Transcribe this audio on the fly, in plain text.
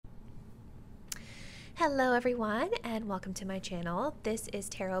Hello everyone and welcome to my channel. This is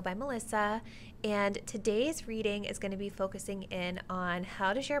Tarot by Melissa, and today's reading is going to be focusing in on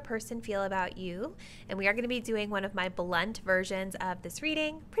how does your person feel about you, and we are going to be doing one of my blunt versions of this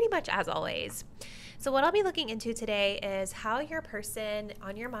reading, pretty much as always. So what I'll be looking into today is how your person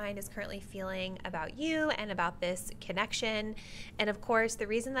on your mind is currently feeling about you and about this connection. And of course, the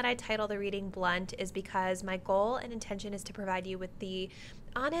reason that I title the reading Blunt is because my goal and intention is to provide you with the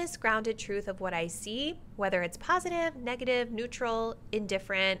honest, grounded truth of what I see, whether it's positive, negative, neutral,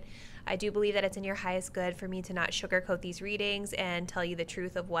 indifferent. I do believe that it's in your highest good for me to not sugarcoat these readings and tell you the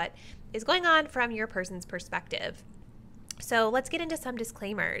truth of what is going on from your person's perspective. So let's get into some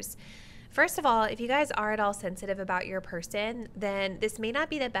disclaimers. First of all, if you guys are at all sensitive about your person, then this may not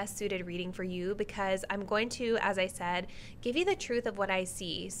be the best suited reading for you because I'm going to, as I said, give you the truth of what I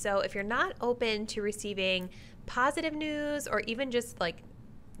see. So if you're not open to receiving positive news or even just like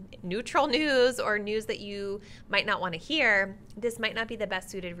neutral news or news that you might not want to hear, this might not be the best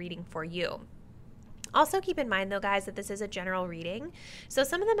suited reading for you. Also keep in mind though, guys, that this is a general reading. So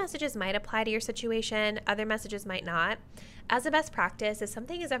some of the messages might apply to your situation, other messages might not. As a best practice, if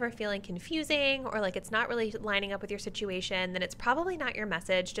something is ever feeling confusing or like it's not really lining up with your situation, then it's probably not your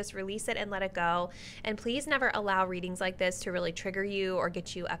message. Just release it and let it go. And please never allow readings like this to really trigger you or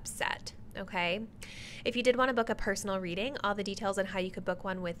get you upset. Okay? If you did want to book a personal reading, all the details on how you could book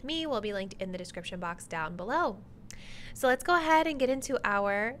one with me will be linked in the description box down below. So let's go ahead and get into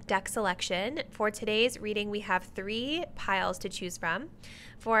our deck selection. For today's reading, we have 3 piles to choose from.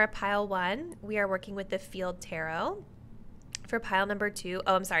 For pile 1, we are working with the Field Tarot. For pile number 2,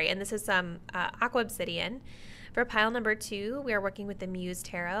 and this is some Aqua Obsidian. For pile number 2, we are working with the Muse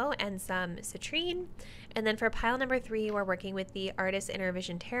Tarot and some Citrine. And then for pile number 3, we're working with the Artist Inner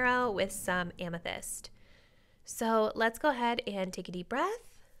Vision Tarot with some Amethyst. So let's go ahead and take a deep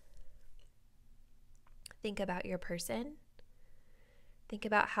breath. Think about your person. Think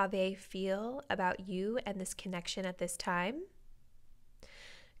about how they feel about you and this connection at this time.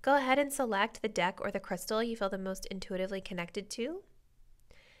 Go ahead and select the deck or the crystal you feel the most intuitively connected to.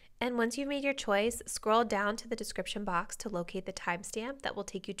 And once you've made your choice, scroll down to the description box to locate the timestamp that will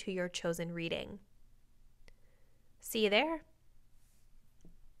take you to your chosen reading. See you there.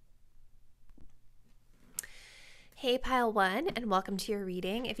 Hey pile 1, and welcome to your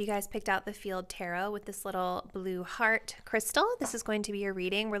reading. If you guys picked out the Field Tarot with this little blue heart crystal, this is going to be your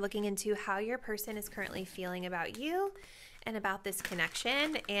reading. We're looking into how your person is currently feeling about you and about this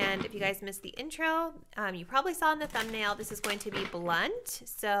connection. And if you guys missed the intro, you probably saw in the thumbnail, this is going to be blunt.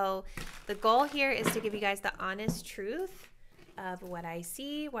 So the goal here is to give you guys the honest truth of what I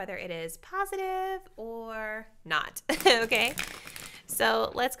see, whether it is positive or not, okay?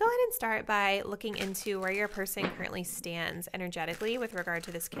 So let's go ahead and start by looking into where your person currently stands energetically with regard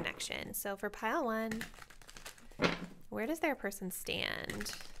to this connection. So for pile 1, where does their person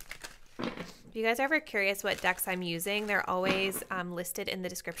stand? If you guys are ever curious what decks I'm using, they're always listed in the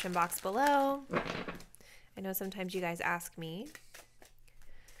description box below. I know sometimes you guys ask me.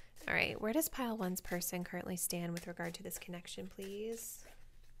 All right, where does pile 1's person currently stand with regard to this connection, please?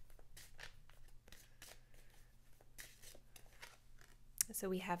 So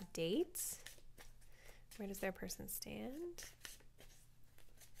we have dates. Where does their person stand?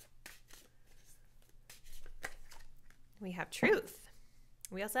 We have truth.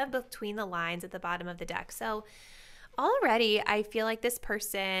 We also have between the lines at the bottom of the deck. So already I feel like this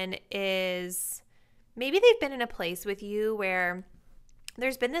person is, maybe they've been in a place with you where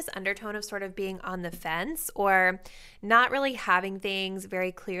there's been this undertone of sort of being on the fence or not really having things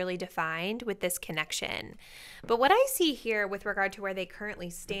very clearly defined with this connection. But what I see here with regard to where they currently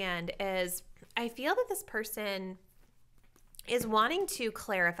stand is I feel that this person is wanting to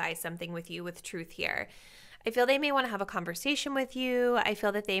clarify something with you with truth here. I feel they may want to have a conversation with you. I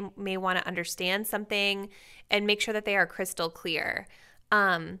feel that they may want to understand something and make sure that they are crystal clear.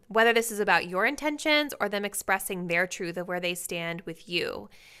 Whether this is about your intentions or them expressing their truth of where they stand with you.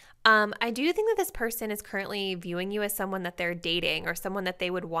 I do think that this person is currently viewing you as someone that they're dating or someone that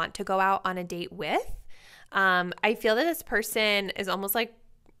they would want to go out on a date with. I feel that this person is almost like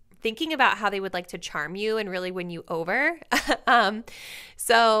thinking about how they would like to charm you and really win you over.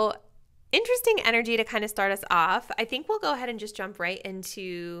 So interesting energy to kind of start us off. I think we'll go ahead and just jump right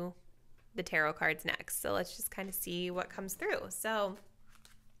into the tarot cards next. So let's just kind of see what comes through. So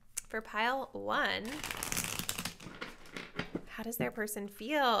for pile 1, how does their person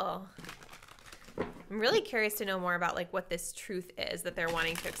feel? I'm really curious to know more about like what this truth is that they're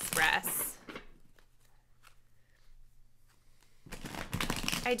wanting to express.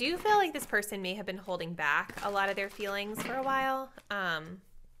 I do feel like this person may have been holding back a lot of their feelings for a while.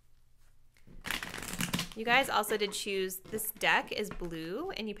 You guys also did choose, this deck is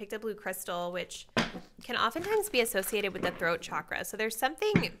blue, and you picked a blue crystal, which can oftentimes be associated with the throat chakra. So there's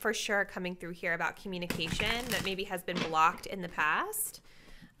something for sure coming through here about communication that maybe has been blocked in the past.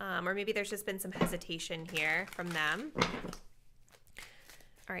 Or maybe there's just been some hesitation here from them.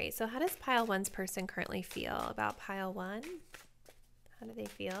 All right, so how does pile one's person currently feel about pile one? How do they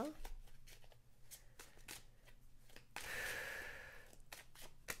feel?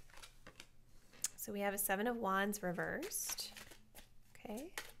 So we have a 7 of Wands reversed. Okay.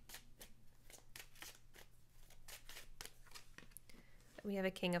 We have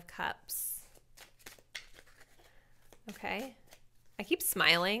a King of Cups. Okay. I keep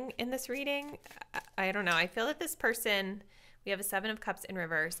smiling in this reading. I don't know. I feel that this person, we have a 7 of Cups in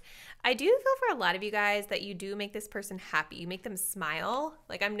reverse. I do feel for a lot of you guys that you do make this person happy. You make them smile.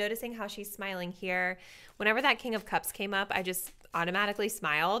 Like I'm noticing how she's smiling here. Whenever that King of Cups came up, I just automatically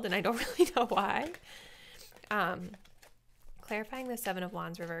smiled, and I don't really know why. Clarifying the 7 of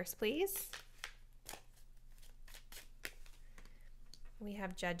Wands reverse, please. We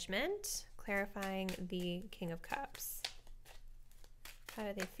have Judgment, clarifying the King of Cups. How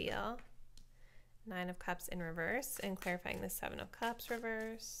do they feel? 9 of Cups in reverse, and clarifying the 7 of Cups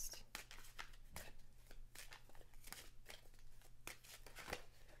reversed.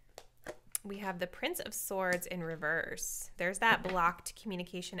 We have the Prince of Swords in reverse. There's that blocked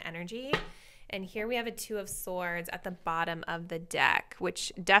communication energy. And here we have a 2 of Swords at the bottom of the deck,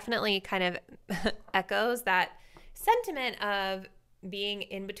 which definitely kind of echoes that sentiment of being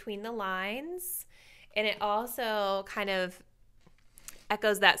in between the lines. And it also kind of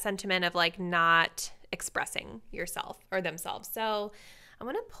echoes that sentiment of like not expressing yourself or themselves. So I'm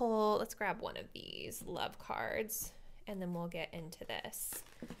going to pull, let's grab one of these love cards, and then we'll get into this.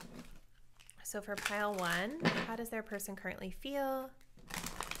 So for pile one, how does their person currently feel?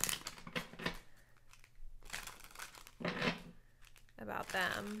 About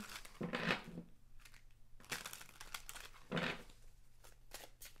them.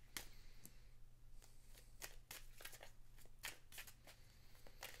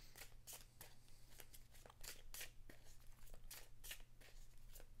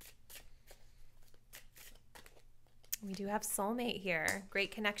 We do have soulmate here.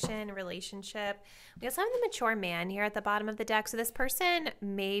 Great connection, relationship. We also have the mature man here at the bottom of the deck. So this person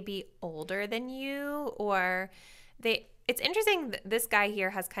may be older than you, or it's interesting, this guy here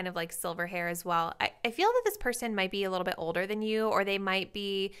has kind of like silver hair as well. I feel that this person might be a little bit older than you, or they might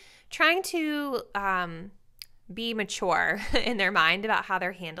be trying to be mature in their mind about how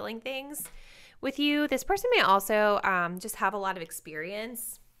they're handling things with you. This person may also just have a lot of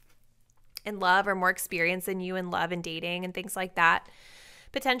experience in love, or more experience than you in love and dating and things like that,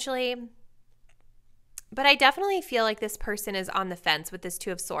 potentially. But I definitely feel like this person is on the fence with this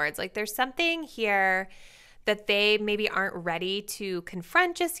 2 of Swords. Like there's something here that they maybe aren't ready to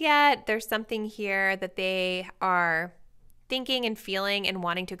confront just yet. There's something here that they are thinking and feeling and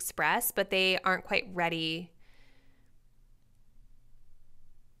wanting to express, but they aren't quite ready.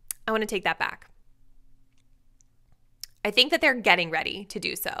 I want to take that back. I think that they're getting ready to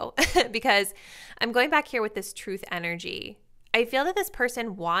do so because I'm going back here with this truth energy. I feel that this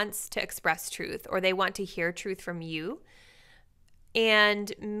person wants to express truth, or they want to hear truth from you.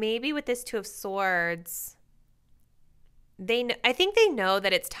 And maybe with this 2 of Swords, I think they know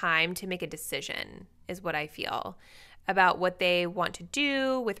that it's time to make a decision, is what I feel, about what they want to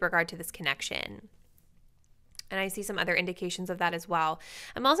do with regard to this connection. And I see some other indications of that as well.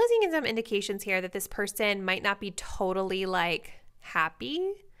 I'm also seeing some indications here that this person might not be totally like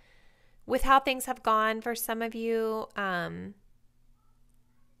happy with how things have gone for some of you.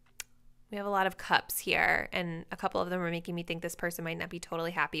 We have a lot of cups here, and a couple of them are making me think this person might not be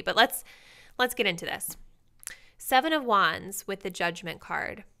totally happy. But let's get into this. 7 of Wands with the Judgment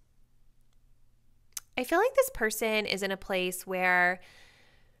card. I feel like this person is in a place where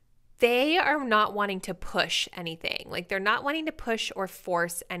they are not wanting to push anything. Like they're not wanting to push or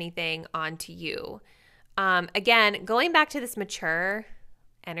force anything onto you. Again, going back to this mature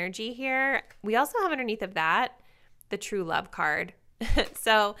energy here, we also have underneath of that the True Love card.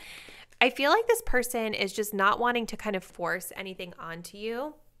 So I feel like this person is just not wanting to kind of force anything onto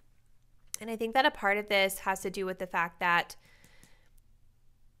you. And I think that a part of this has to do with the fact that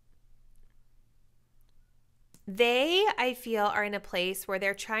they, I feel, are in a place where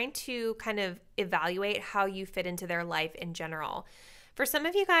they're trying to kind of evaluate how you fit into their life in general. For some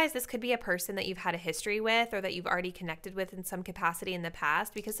of you guys, this could be a person that you've had a history with, or that you've already connected with in some capacity in the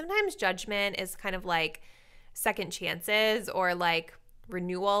past, because sometimes judgment is kind of like second chances, or like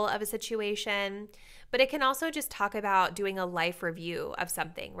renewal of a situation, but it can also just talk about doing a life review of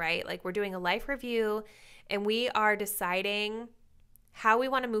something, right? Like we're doing a life review and we are deciding how we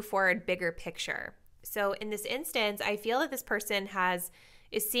want to move forward, bigger picture. So in this instance, I feel that this person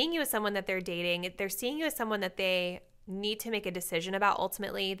is seeing you as someone that they're dating. They're seeing you as someone that they need to make a decision about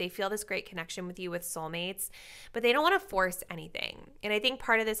ultimately. They feel this great connection with you with soulmates, but they don't want to force anything. And I think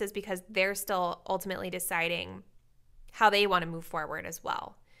part of this is because they're still ultimately deciding how they want to move forward as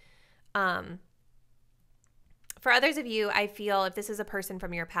well. For others of you, I feel if this is a person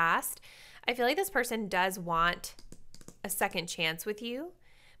from your past, I feel like this person does want a second chance with you,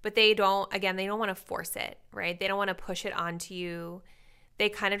 but they don't want to force it, right? They don't want to push it onto you. They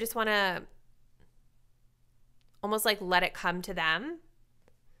kind of just want to almost like let it come to them.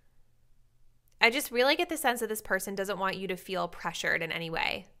 I just really get the sense that this person doesn't want you to feel pressured in any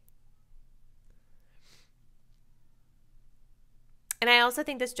way. And I also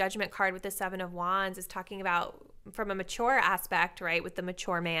think this Judgment card with the Seven of Wands is talking about from a mature aspect, right? With the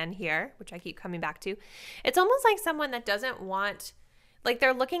mature man here, which I keep coming back to. It's almost like someone that doesn't want, like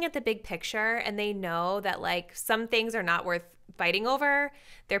they're looking at the big picture and they know that like some things are not worth fighting over.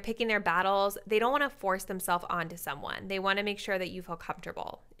 They're picking their battles. They don't want to force themselves onto someone. They want to make sure that you feel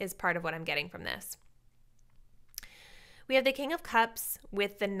comfortable is part of what I'm getting from this. We have the King of Cups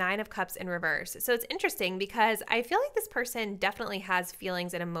with the Nine of Cups in reverse. So it's interesting because I feel like this person definitely has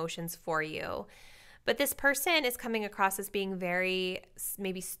feelings and emotions for you. But this person is coming across as being very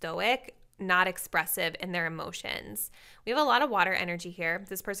maybe stoic, not expressive in their emotions. We have a lot of water energy here.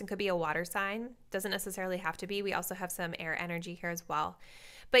 This person could be a water sign. Doesn't necessarily have to be. We also have some air energy here as well.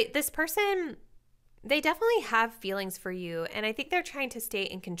 But this person, they definitely have feelings for you. And I think they're trying to stay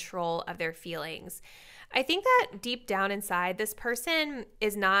in control of their feelings. I think that deep down inside, this person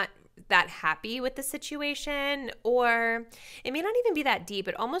is not that happy with the situation, or it may not even be that deep.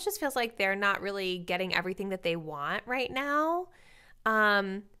 It almost just feels like they're not really getting everything that they want right now.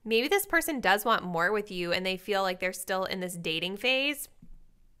 Maybe this person does want more with you and they feel like they're still in this dating phase.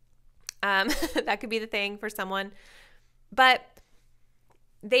 That could be the thing for someone, but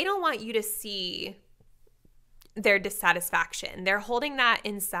they don't want you to see their dissatisfaction. They're holding that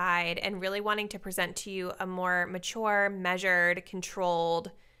inside and really wanting to present to you a more mature, measured,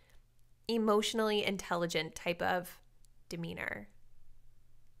 controlled, emotionally intelligent type of demeanor.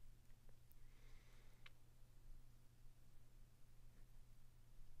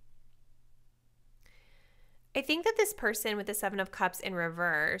 I think that this person with the Seven of Cups in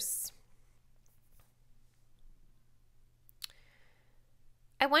reverse,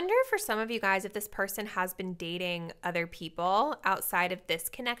 I wonder for some of you guys if this person has been dating other people outside of this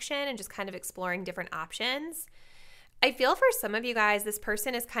connection and just kind of exploring different options. I feel for some of you guys, this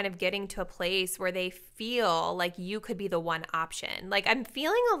person is kind of getting to a place where they feel like you could be the one option. Like I'm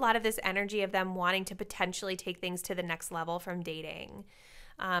feeling a lot of this energy of them wanting to potentially take things to the next level from dating.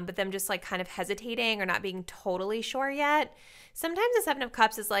 But them just like kind of hesitating or not being totally sure yet. Sometimes the Seven of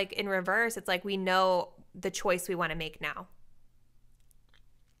Cups is like in reverse. It's like we know the choice we want to make now.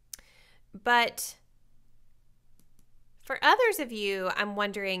 But for others of you, I'm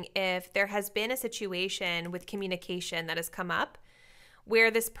wondering if there has been a situation with communication that has come up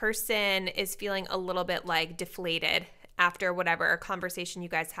where this person is feeling a little bit like deflated after whatever conversation you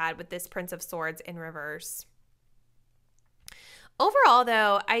guys had with this Prince of Swords in reverse. Overall,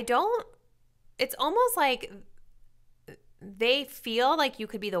 though, it's almost like they feel like you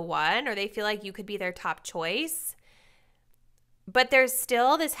could be the one, or they feel like you could be their top choice. But there's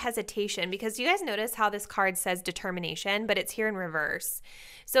still this hesitation because you guys notice how this card says determination, but it's here in reverse.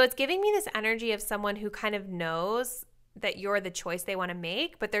 So it's giving me this energy of someone who kind of knows that you're the choice they want to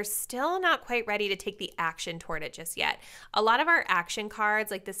make, but they're still not quite ready to take the action toward it just yet. A lot of our action cards,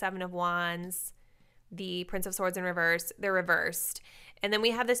 like the Seven of Wands, the Prince of Swords in reverse, they're reversed. And then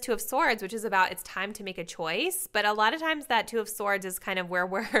we have this Two of Swords, which is about it's time to make a choice. But a lot of times that Two of Swords is kind of where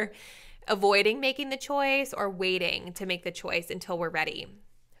we're avoiding making the choice or waiting to make the choice until we're ready.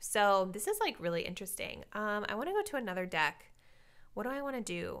 So this is like really interesting. I want to go to another deck. What do I want to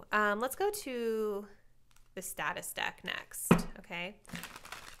do? Let's go to the status deck next, okay?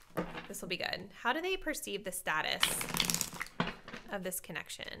 This will be good. How do they perceive the status of this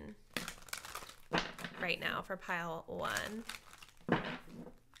connection right now for pile 1?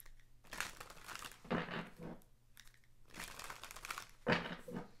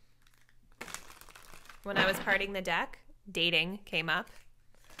 When I was parting the deck, dating came up.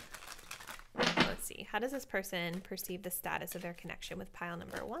 Let's see. How does this person perceive the status of their connection with pile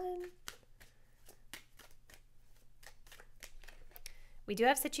number 1? We do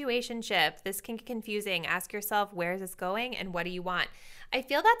have situationship. This can get confusing. Ask yourself, where is this going and what do you want? I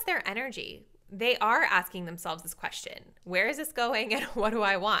feel that's their energy. They are asking themselves this question. Where is this going and what do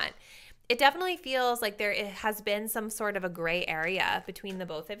I want? It definitely feels like there has been some sort of a gray area between the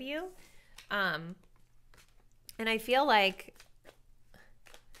both of you. And I feel like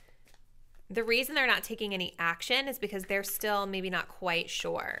the reason they're not taking any action is because they're still maybe not quite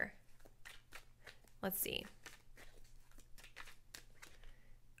sure. Let's see.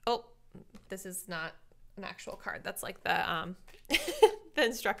 Oh, this is not an actual card. That's like the the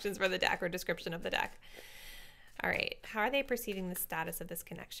instructions for the deck or description of the deck. All right. How are they perceiving the status of this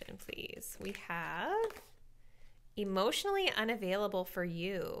connection, please? We have emotionally unavailable for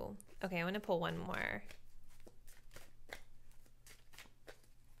you. Okay, I want to pull one more.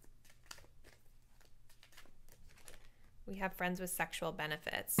 We have friends with sexual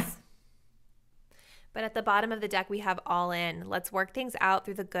benefits. But at the bottom of the deck, we have all in. Let's work things out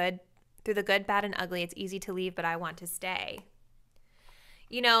through the good, bad, and ugly. It's easy to leave, but I want to stay.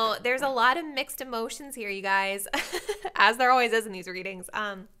 You know, there's a lot of mixed emotions here, you guys, as there always is in these readings.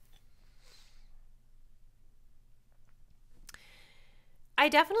 I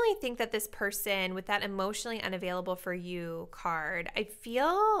definitely think that this person with that emotionally unavailable for you card, I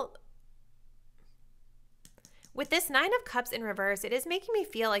feel with this 9 of Cups in reverse, it is making me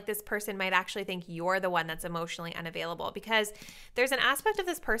feel like this person might actually think you're the one that's emotionally unavailable, because there's an aspect of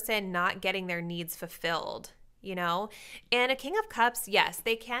this person not getting their needs fulfilled, you know? And a King of Cups, yes,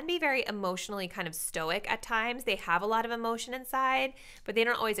 they can be very emotionally kind of stoic at times. They have a lot of emotion inside, but they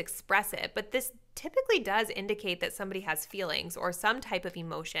don't always express it. But this typically does indicate that somebody has feelings or some type of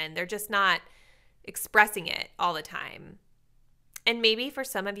emotion. They're just not expressing it all the time. And maybe for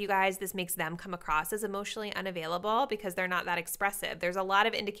some of you guys, this makes them come across as emotionally unavailable because they're not that expressive. There's a lot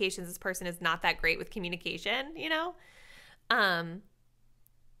of indications this person is not that great with communication, you know?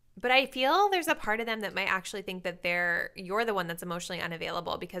 But I feel there's a part of them that might actually think that you're the one that's emotionally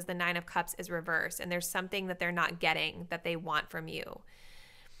unavailable because the 9 of Cups is reversed and there's something that they're not getting that they want from you.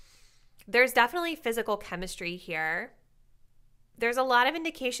 There's definitely physical chemistry here. There's a lot of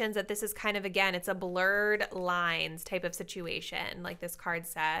indications that this is kind of, again, it's a blurred lines type of situation, like this card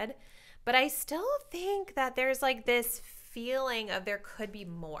said. But I still think that there's like this feeling of there could be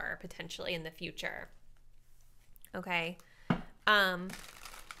more potentially in the future. Okay. Do I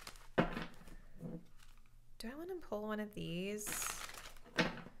want to pull one of these?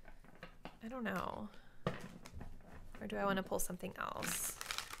 I don't know. Or do I want to pull something else?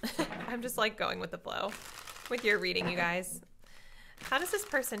 I'm just like going with the flow with your reading, you guys. How does this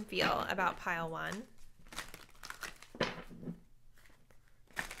person feel about pile 1?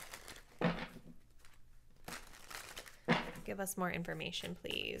 Give us more information,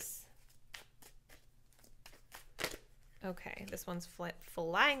 please. Okay, this one's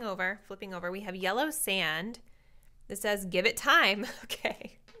flipping over. We have yellow sand. This says, give it time.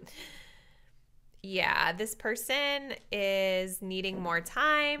 Okay. Yeah, this person is needing more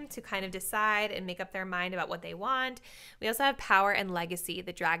time to kind of decide and make up their mind about what they want. We also have power and legacy,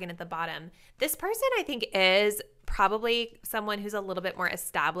 the dragon at the bottom. This person, I think, is probably someone who's a little bit more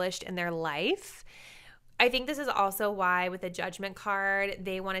established in their life. I think this is also why with the judgment card,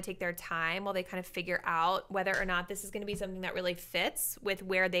 they want to take their time while they kind of figure out whether or not this is going to be something that really fits with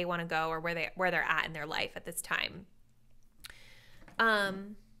where they want to go or where they're at in their life at this time.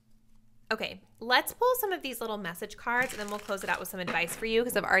 Okay, let's pull some of these little message cards and then we'll close it out with some advice for you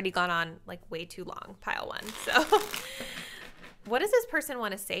because I've already gone on like way too long, pile 1. So what does this person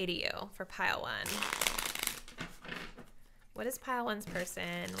want to say to you for pile 1? What does pile 1's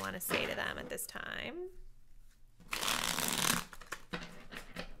person want to say to them at this time?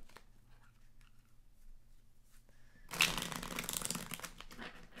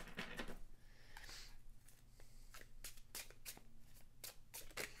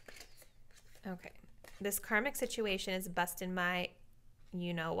 Okay, this karmic situation is busting my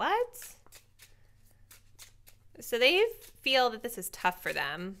you know what? So they feel that this is tough for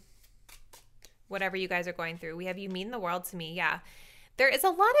them, whatever you guys are going through. We have you mean the world to me. Yeah, there is a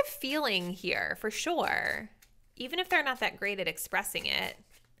lot of feeling here for sure, even if they're not that great at expressing it.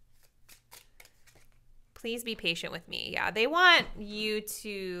 Please be patient with me. Yeah, they want you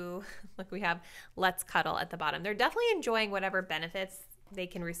to, look, we have let's cuddle at the bottom. They're definitely enjoying whatever benefits they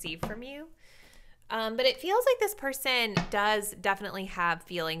can receive from you. But it feels like this person does definitely have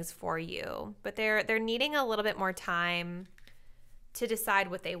feelings for you, but they're needing a little bit more time to decide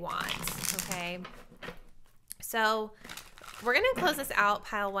what they want, okay? So we're going to close this out,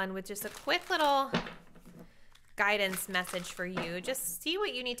 pile 1, with just a quick little guidance message for you. Just see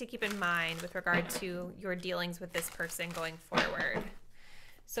what you need to keep in mind with regard to your dealings with this person going forward.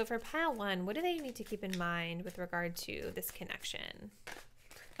 So for pile 1, what do they need to keep in mind with regard to this connection?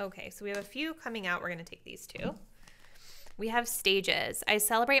 Okay, so we have a few coming out. We're going to take these two. We have stages. I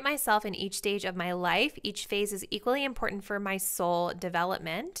celebrate myself in each stage of my life. Each phase is equally important for my soul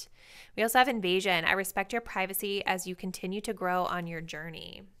development. We also have invasion. I respect your privacy as you continue to grow on your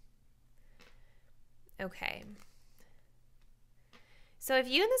journey. Okay. So if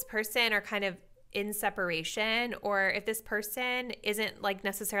you and this person are kind of in separation, or if this person isn't like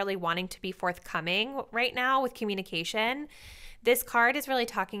necessarily wanting to be forthcoming right now with communication, this card is really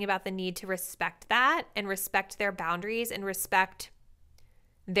talking about the need to respect that and respect their boundaries and respect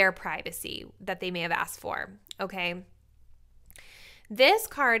their privacy that they may have asked for. Okay. This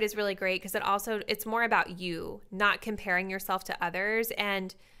card is really great because it's more about you, not comparing yourself to others,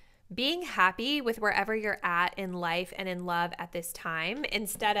 and being happy with wherever you're at in life and in love at this time,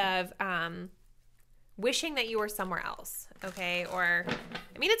 instead of wishing that you were somewhere else. Okay. Or,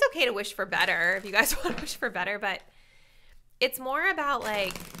 I mean, it's okay to wish for better if you guys want to wish for better, but it's more about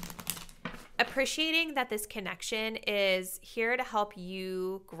like appreciating that this connection is here to help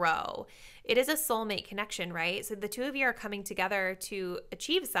you grow. It is a soulmate connection, right? So the two of you are coming together to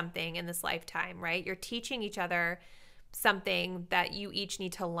achieve something in this lifetime, right? You're teaching each other something that you each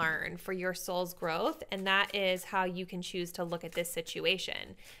need to learn for your soul's growth. And that is how you can choose to look at this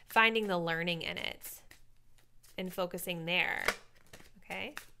situation, finding the learning in it and focusing there.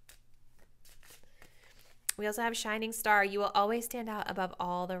 Okay. We also have shining star. You will always stand out above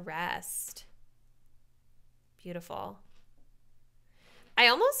all the rest. Beautiful. I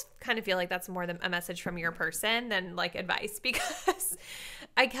almost kind of feel like that's more than a message from your person than like advice, because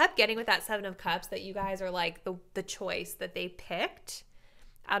I kept getting with that 7 of Cups that you guys are like the choice that they picked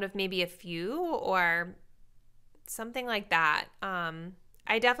out of maybe a few or something like that.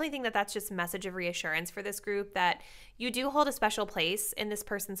 I definitely think that that's just a message of reassurance for this group, that you do hold a special place in this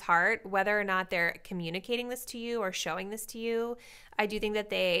person's heart, whether or not they're communicating this to you or showing this to you. I do think that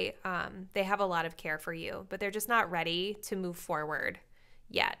they have a lot of care for you, but they're just not ready to move forward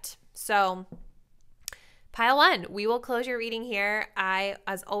yet. So pile 1, we will close your reading here. I,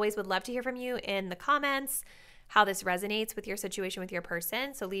 as always, would love to hear from you in the comments how this resonates with your situation with your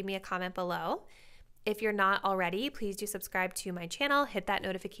person. So leave me a comment below. If you're not already, please do subscribe to my channel, hit that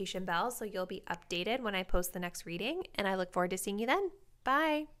notification bell so you'll be updated when I post the next reading, and I look forward to seeing you then.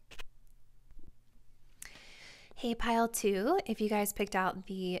 Bye. Hey, pile 2, if you guys picked out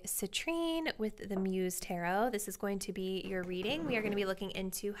the citrine with the Muse Tarot, this is going to be your reading. We are going to be looking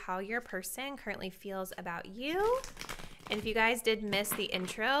into how your person currently feels about you. And if you guys did miss the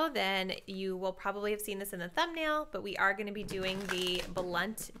intro, then you will probably have seen this in the thumbnail, but we are going to be doing the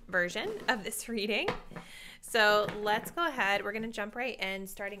blunt version of this reading. So let's go ahead. We're going to jump right in,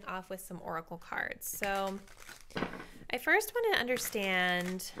 starting off with some oracle cards. So I first want to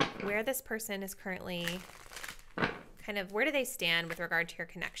understand where this person is currently, kind of where do they stand with regard to your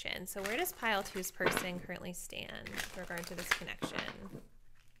connection? So where does pile 2's person currently stand with regard to this connection?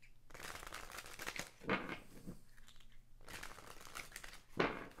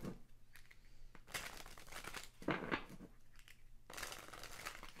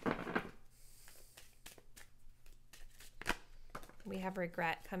 We have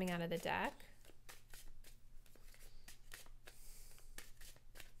regret coming out of the deck.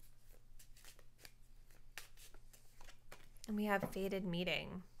 And we have fated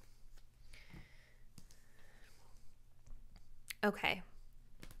meeting. Okay.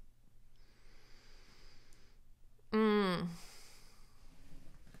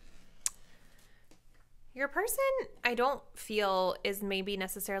 Your person, I don't feel, is maybe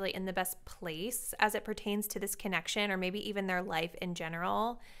necessarily in the best place as it pertains to this connection, or maybe even their life in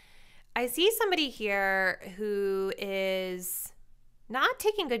general. I see somebody here who is not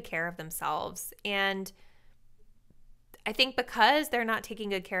taking good care of themselves. And I think because they're not taking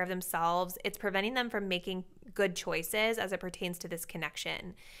good care of themselves, it's preventing them from making good choices as it pertains to this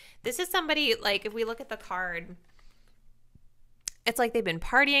connection. This is somebody, like, if we look at the card, it's like they've been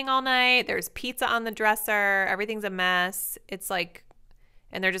partying all night. There's pizza on the dresser. Everything's a mess. It's like,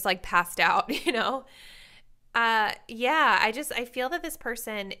 and they're just like passed out, you know? Yeah, I feel that this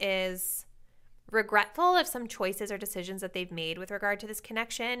person is regretful of some choices or decisions that they've made with regard to this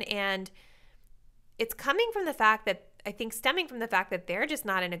connection. And it's coming from the fact that, I think stemming from the fact that they're just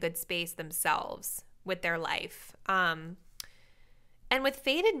not in a good space themselves with their life. And with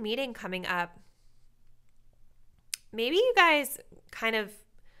fated meeting coming up, maybe you guys kind of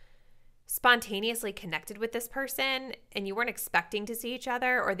spontaneously connected with this person and you weren't expecting to see each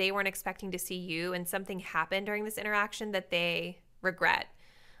other, or they weren't expecting to see you, and something happened during this interaction that they regret.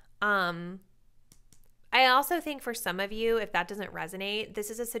 I also think for some of you, if that doesn't resonate, this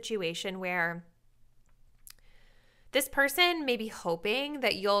is a situation where this person may be hoping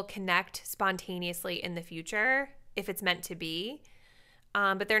that you'll connect spontaneously in the future if it's meant to be.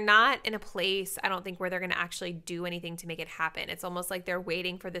 But they're not in a place, I don't think, where they're going to actually do anything to make it happen. It's almost like they're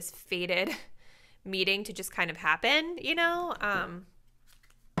waiting for this fated meeting to just kind of happen, you know?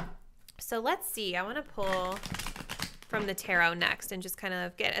 So let's see. I want to pull from the tarot next and just kind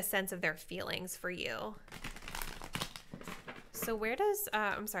of get a sense of their feelings for you. So where does,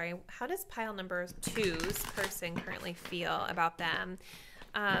 how does pile number 2's person currently feel about them?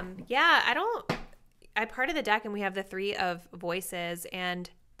 I parted the deck and we have the 3 of Voices and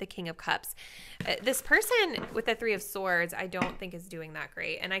the King of Cups. This person with the 3 of Swords, I don't think is doing that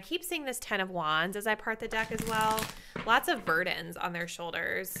great. And I keep seeing this 10 of Wands as I part the deck as well. Lots of burdens on their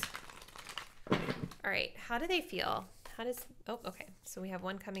shoulders. All right, how do they feel? Okay, so we have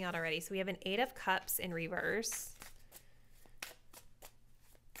one coming out already. So we have an 8 of Cups in reverse.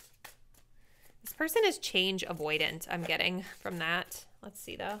 This person is change avoidant, I'm getting from that. Let's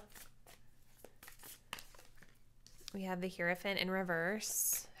see though. We have the Hierophant in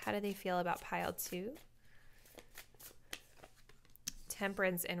reverse. How do they feel about pile 2?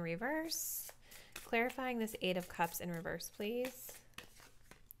 Temperance in reverse. Clarifying this 8 of Cups in reverse, please.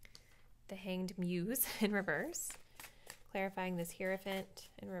 The Hanged Muse in reverse. Clarifying this Hierophant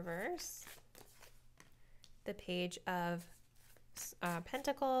in reverse. The Page of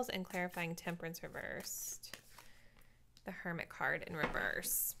Pentacles and clarifying Temperance reversed. The Hermit card in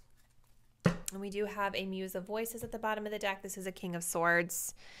reverse. And we do have a Muse of Voices at the bottom of the deck. This is a King of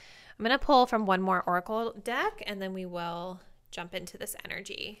Swords. I'm going to pull from one more Oracle deck, and then we will jump into this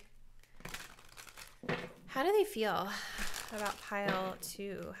energy. How do they feel about pile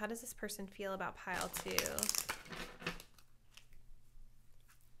 2? How does this person feel about pile 2?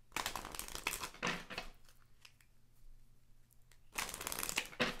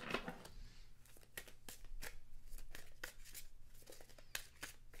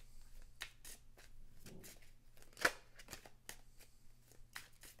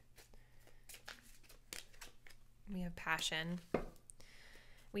 We have passion.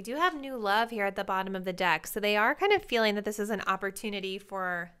 We do have new love here at the bottom of the deck. So they are kind of feeling that this is an opportunity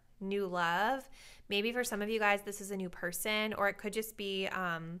for new love. Maybe for some of you guys, this is a new person, or it could just be,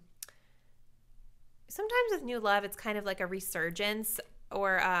 sometimes with new love, it's kind of like a resurgence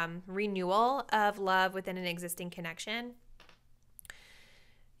or renewal of love within an existing connection.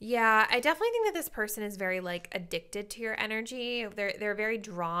 Yeah, I definitely think that this person is very like addicted to your energy. They're very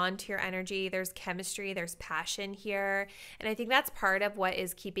drawn to your energy. There's chemistry, there's passion here. And I think that's part of what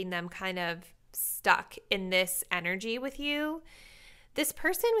is keeping them kind of stuck in this energy with you. This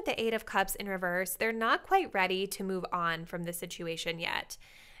person with the 8 of Cups in reverse, they're not quite ready to move on from this situation yet.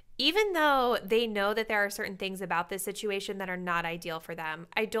 Even though they know that there are certain things about this situation that are not ideal for them,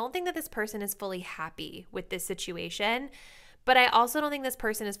 I don't think that this person is fully happy with this situation. But I also don't think this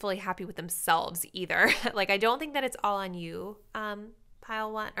person is fully happy with themselves either. Like, I don't think that it's all on you,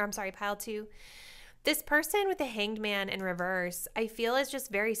 pile 2. This person with the Hanged Man in reverse, I feel is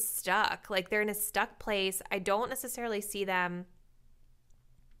just very stuck. Like, they're in a stuck place. I don't necessarily see them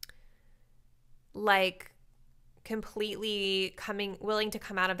like completely willing to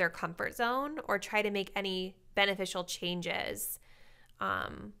come out of their comfort zone or try to make any beneficial changes.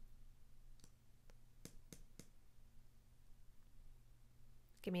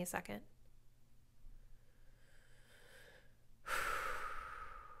 Give me a second.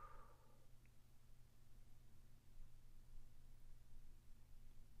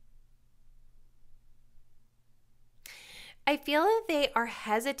 I feel that they are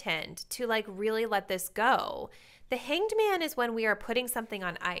hesitant to like really let this go. The Hanged Man is when we are putting something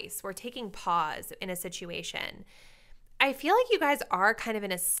on ice. We're taking pause in a situation. I feel like you guys are kind of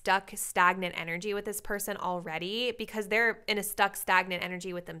in a stuck, stagnant energy with this person already because they're in a stuck, stagnant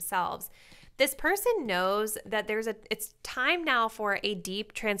energy with themselves. This person knows that it's time now for a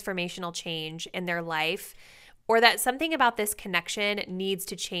deep transformational change in their life, or that something about this connection needs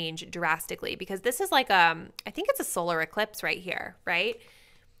to change drastically because this is like I think it's a solar eclipse right here, right?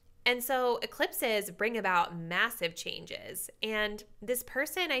 And so eclipses bring about massive changes. And this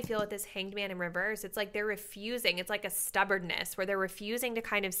person, I feel with this Hanged Man in reverse, it's like they're refusing. It's like a stubbornness where they're refusing to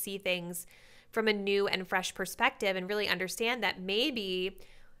kind of see things from a new and fresh perspective and really understand that maybe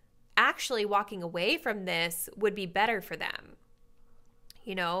actually walking away from this would be better for them,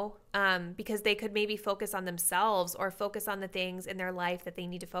 you know, because they could maybe focus on themselves or focus on the things in their life that they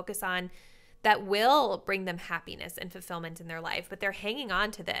need to focus on that will bring them happiness and fulfillment in their life, but they're hanging on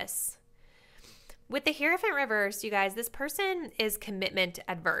to this. With the Hierophant reverse, you guys, this person is commitment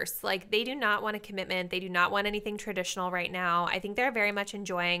adverse. Like, they do not want a commitment. They do not want anything traditional right now. I think they're very much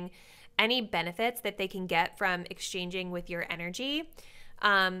enjoying any benefits that they can get from exchanging with your energy.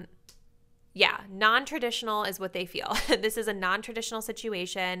 Yeah, non-traditional is what they feel. This is a non-traditional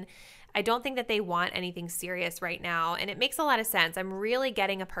situation. I don't think that they want anything serious right now. And it makes a lot of sense. I'm really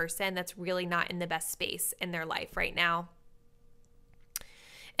getting a person that's really not in the best space in their life right now.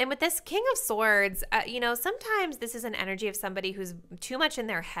 And with this King of Swords, sometimes this is an energy of somebody who's too much in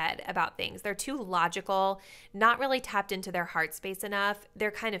their head about things. They're too logical, not really tapped into their heart space enough. They're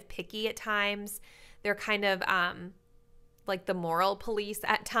kind of picky at times. They're kind of like the moral police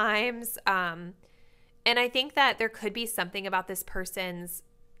at times. And I think that there could be something about this person's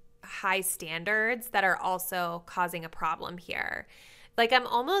high standards that are also causing a problem here. Like, I'm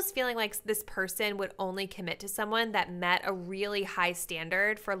almost feeling like this person would only commit to someone that met a really high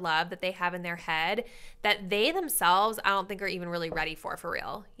standard for love that they have in their head that they themselves, I don't think, are even really ready for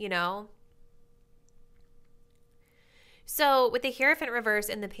real, you know? So with the Hierophant reverse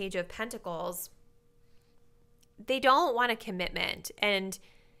and the Page of Pentacles, they don't want a commitment. And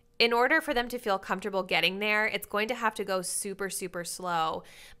in order for them to feel comfortable getting there, it's going to have to go super, super slow.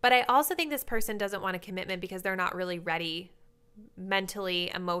 But I also think this person doesn't want a commitment because they're not really ready mentally,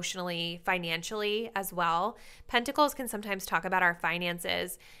 emotionally, financially as well. Pentacles can sometimes talk about our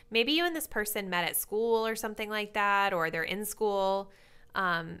finances. Maybe you and this person met at school or something like that, or they're in school.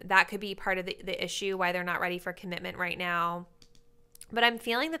 That could be part of the issue why they're not ready for commitment right now. But I'm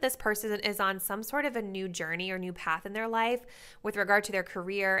feeling that this person is on some sort of a new journey or new path in their life with regard to their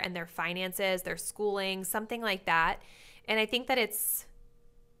career and their finances, their schooling, something like that. And I think that it's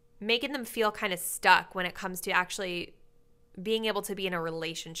making them feel kind of stuck when it comes to actually being able to be in a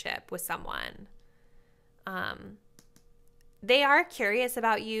relationship with someone. They are curious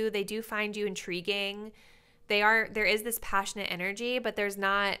about you. They do find you intriguing. There is this passionate energy, but there's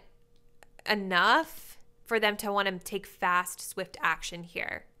not enough for them to want to take fast, swift action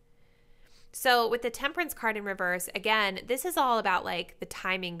here. So with the Temperance card in reverse, again, this is all about like the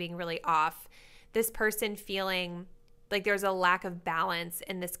timing being really off. This person feeling like there's a lack of balance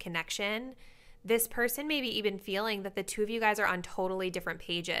in this connection. This person may be even feeling that the two of you guys are on totally different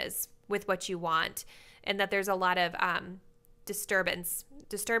pages with what you want, and that there's a lot of disturbances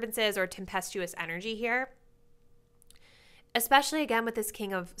or tempestuous energy here. Especially again with this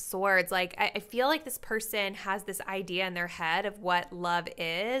King of Swords, like I feel like this person has this idea in their head of what love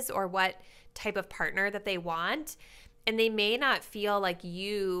is or what type of partner that they want, and they may not feel like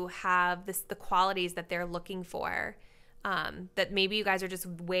you have the qualities that they're looking for. That maybe you guys are just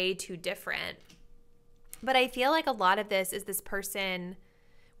way too different. But I feel like a lot of this is this person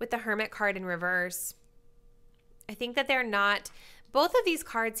with the Hermit card in reverse. I think that they're not, both of these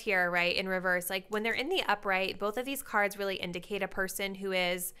cards here, right, in reverse, like when they're in the upright, both of these cards really indicate a person who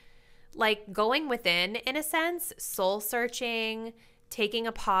is like going within, in a sense, soul searching, taking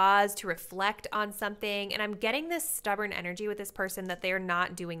a pause to reflect on something. And I'm getting this stubborn energy with this person that they're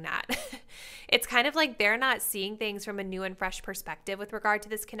not doing that. It's kind of like they're not seeing things from a new and fresh perspective with regard to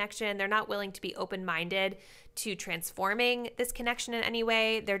this connection. They're not willing to be open-minded to transforming this connection in any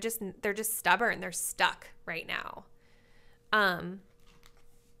way. They're just stubborn. They're stuck right now.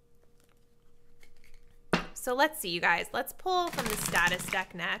 So let's see, you guys. Let's pull from the status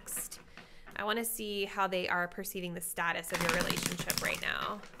deck next. I want to see how they are perceiving the status of your relationship right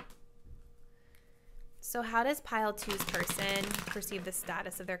now. So how does pile 2's person perceive the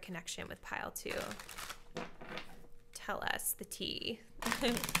status of their connection with pile 2? Tell us the tea. How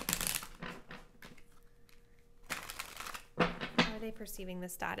are they perceiving the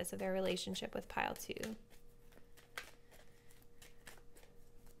status of their relationship with pile 2?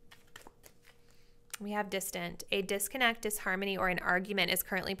 We have distant. A disconnect, disharmony, or an argument is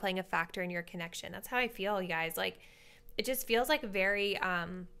currently playing a factor in your connection. That's how I feel, you guys. Like, it just feels like very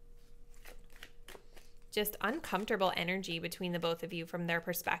just uncomfortable energy between the both of you from their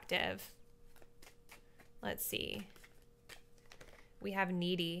perspective. Let's see. We have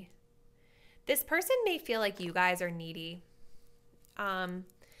needy. This person may feel like you guys are needy,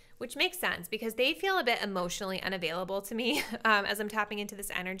 which makes sense because they feel a bit emotionally unavailable to me as I'm tapping into this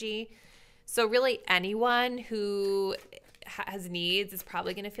energy. So really anyone who has needs is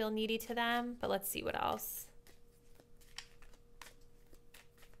probably going to feel needy to them. But let's see what else.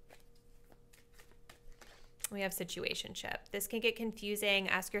 We have situationship. This can get confusing.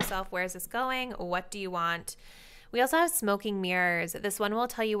 Ask yourself, where is this going? What do you want? We also have smoking mirrors. This one will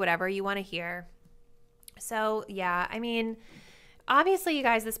tell you whatever you want to hear. So yeah, I mean, obviously you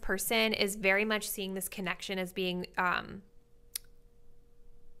guys, this person is very much seeing this connection as being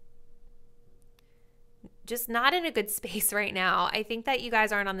just not in a good space right now. I think that you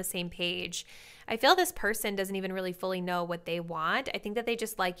guys aren't on the same page. I feel this person doesn't even really fully know what they want. I think that they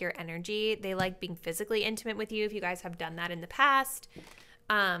just like your energy. They like being physically intimate with you if you guys have done that in the past.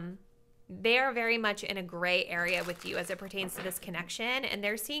 They are very much in a gray area with you as it pertains to this connection, and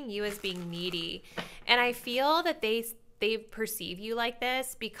they're seeing you as being needy. And I feel that they perceive you like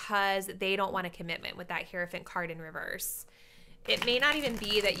this because they don't want a commitment with that Hierophant card in reverse. It may not even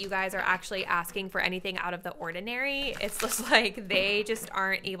be that you guys are actually asking for anything out of the ordinary. It's just like they just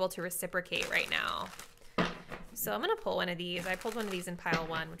aren't able to reciprocate right now. So I'm going to pull one of these. I pulled one of these in pile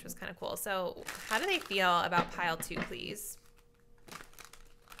 1, which was kind of cool. So how do they feel about pile 2, please?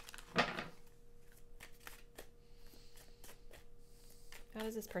 How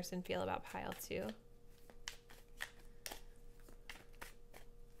does this person feel about pile 2?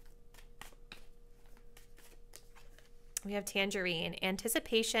 We have tangerine,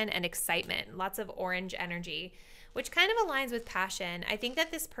 anticipation and excitement, lots of orange energy, which kind of aligns with passion. I think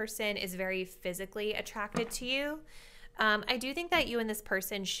that this person is very physically attracted to you. I do think that you and this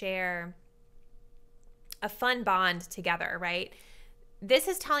person share a fun bond together, right? This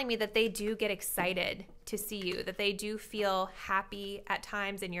is telling me that they do get excited to see you, that they do feel happy at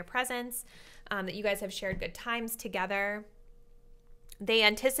times in your presence, that you guys have shared good times together. They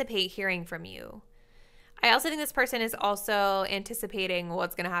anticipate hearing from you. I also think this person is also anticipating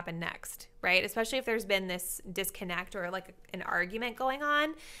what's going to happen next, right? Especially if there's been this disconnect or like an argument going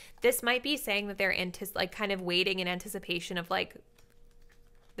on. This might be saying that they're like kind of waiting in anticipation of like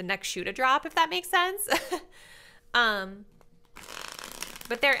the next shoe to drop, if that makes sense.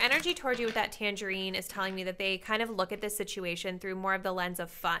 But their energy towards you with that tangerine is telling me that they kind of look at this situation through more of the lens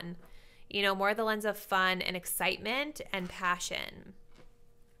of fun, you know, more of the lens of fun and excitement and passion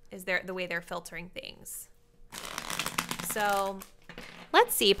is the way they're filtering things. So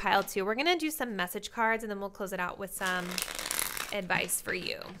let's see, pile 2. We're going to do some message cards and then we'll close it out with some advice for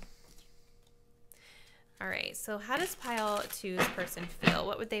you. All right, so how does pile 2's person feel?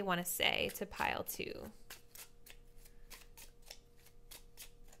 What would they want to say to pile 2?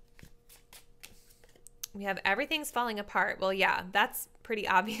 We have everything's falling apart. Well, yeah, that's pretty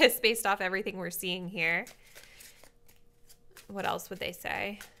obvious based off everything we're seeing here. What else would they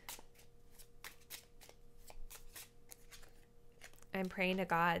say? I'm praying to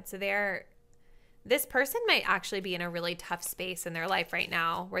God. So this person might actually be in a really tough space in their life right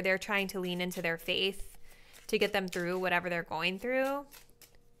now where they're trying to lean into their faith to get them through whatever they're going through.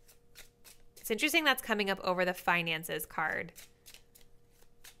 It's interesting that's coming up over the finances card.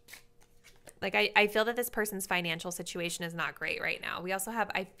 Like, I feel that this person's financial situation is not great right now. We also have,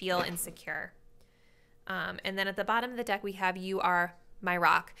 I feel insecure. And then at the bottom of the deck, we have, you are my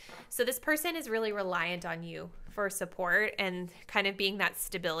rock. So this person is really reliant on you for support and kind of being that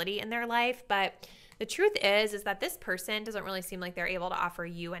stability in their life. But the truth is that this person doesn't really seem like they're able to offer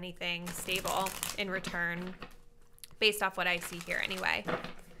you anything stable in return, based off what I see here anyway.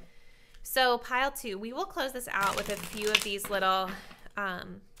 So pile 2, we will close this out with a few of these little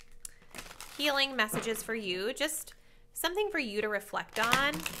healing messages for you, just something for you to reflect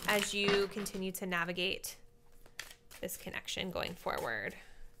on as you continue to navigate this connection going forward.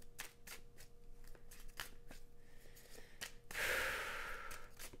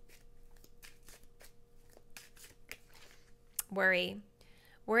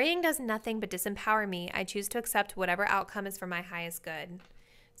 Worrying does nothing but disempower me. I choose to accept whatever outcome is for my highest good.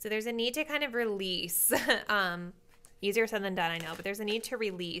 So there's a need to kind of release. Easier said than done, I know, but there's a need to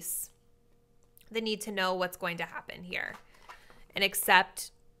release the need to know what's going to happen here and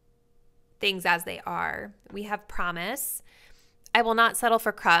accept things as they are. We have promise. I will not settle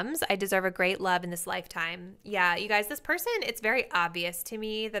for crumbs. I deserve a great love in this lifetime. Yeah, you guys, this person, it's very obvious to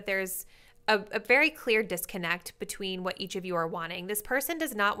me that there's a very clear disconnect between what each of you are wanting. This person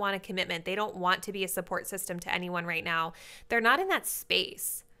does not want a commitment. They don't want to be a support system to anyone right now. They're not in that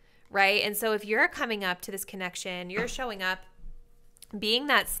space, right? And so if you're coming up to this connection, you're showing up being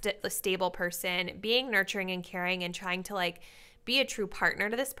that stable person, being nurturing and caring and trying to like be a true partner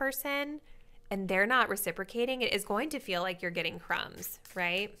to this person, and they're not reciprocating, it is going to feel like you're getting crumbs,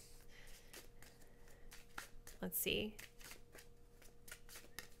 right? Let's see.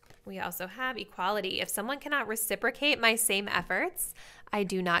 We also have equality. If someone cannot reciprocate my same efforts, I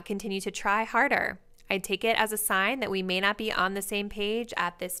do not continue to try harder. I take it as a sign that we may not be on the same page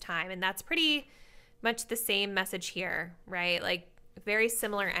at this time. And that's pretty much the same message here, right? Like very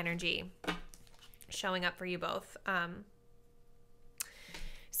similar energy showing up for you both.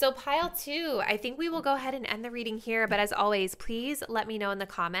 So pile 2, I think we will go ahead and end the reading here. But as always, please let me know in the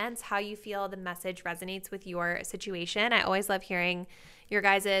comments how you feel the message resonates with your situation. I always love hearing your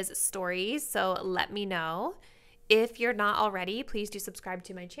guys' stories, so let me know. If you're not already, please do subscribe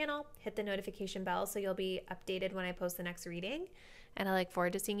to my channel, hit the notification bell so you'll be updated when I post the next reading, and I look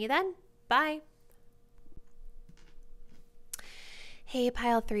forward to seeing you then. Bye. Hey,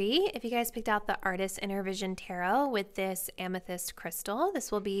 pile 3, if you guys picked out the Artist Inner Vision Tarot with this amethyst crystal, this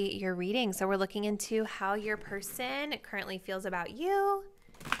will be your reading. So we're looking into how your person currently feels about you.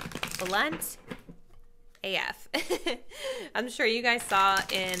 Blunt AF. I'm sure you guys saw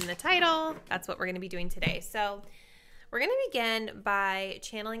in the title, that's what we're going to be doing today. So we're going to begin by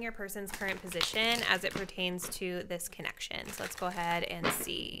channeling your person's current position as it pertains to this connection. So let's go ahead and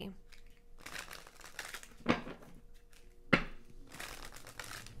see.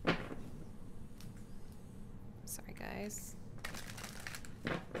 Sorry, guys.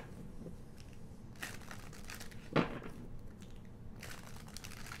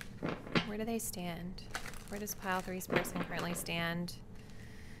 Where do they stand? Where does pile 3's person currently stand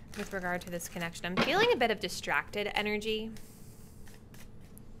with regard to this connection? I'm feeling a bit of distracted energy.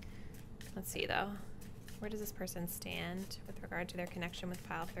 Let's see, though. Where does this person stand with regard to their connection with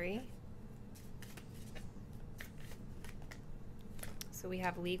pile 3? So we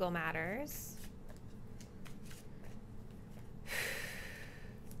have legal matters.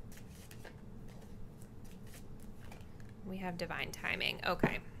 We have divine timing.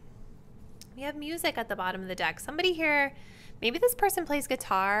 Okay. We have music at the bottom of the deck. Somebody here, maybe this person plays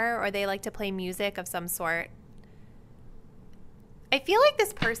guitar or they like to play music of some sort. I feel like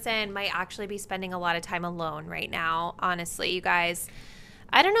this person might actually be spending a lot of time alone right now, honestly, you guys.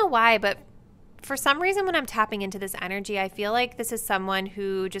 I don't know why, but for some reason when I'm tapping into this energy, I feel like this is someone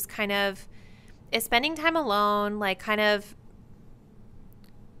who just kind of is spending time alone, like kind of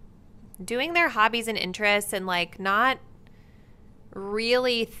doing their hobbies and interests and like not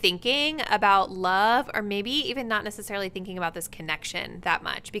really thinking about love, or maybe even not necessarily thinking about this connection that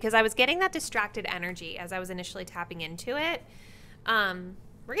much, because I was getting that distracted energy as I was initially tapping into it.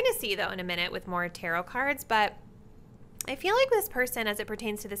 We're going to see, though, in a minute with more tarot cards, but I feel like this person, as it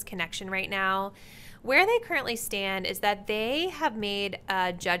pertains to this connection right now, where they currently stand is that they have made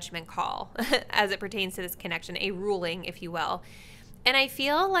a judgment call as it pertains to this connection, a ruling, if you will. And I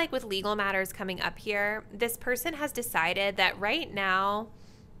feel like with legal matters coming up here, this person has decided that right now,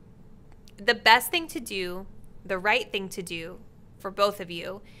 the best thing to do, the right thing to do for both of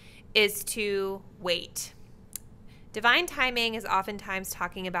you is to wait. Divine timing is oftentimes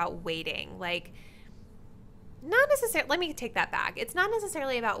talking about waiting. Like, not necessarily, let me take that back. It's not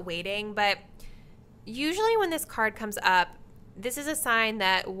necessarily about waiting, but usually when this card comes up, this is a sign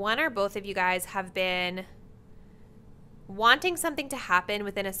that one or both of you guys have been wanting something to happen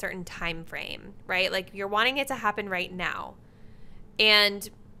within a certain time frame, right? Like you're wanting it to happen right now. And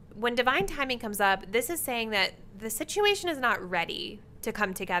when divine timing comes up, this is saying that the situation is not ready to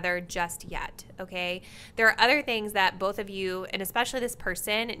come together just yet, okay? There are other things that both of you, and especially this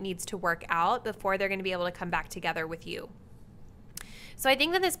person, needs to work out before they're going to be able to come back together with you. So I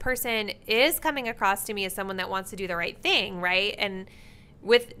think that this person is coming across to me as someone that wants to do the right thing, right? And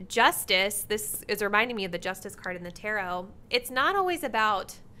with justice, this is reminding me of the justice card in the tarot. It's not always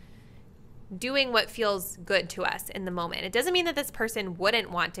about doing what feels good to us in the moment. It doesn't mean that this person wouldn't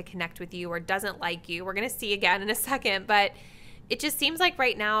want to connect with you or doesn't like you. We're going to see again in a second, but it just seems like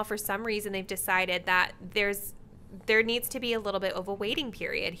right now, for some reason, they've decided that there needs to be a little bit of a waiting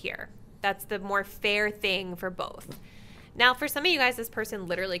period here. That's the more fair thing for both. Now, for some of you guys, this person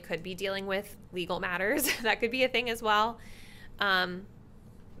literally could be dealing with legal matters. That could be a thing as well.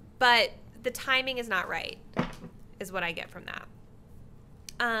 But the timing is not right, is what I get from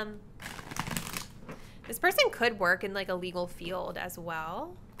that. This person could work in like a legal field as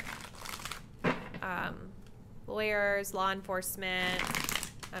well. Lawyers, law enforcement,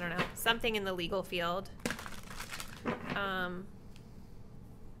 I don't know, something in the legal field. I'm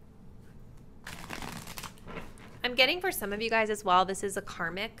getting for some of you guys as well, this is a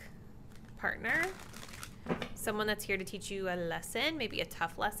karmic partner. Someone that's here to teach you a lesson, maybe a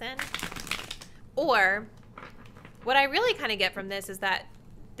tough lesson. Or what I really kind of get from this is that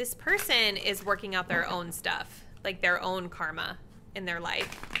this person is working out their own stuff, like their own karma in their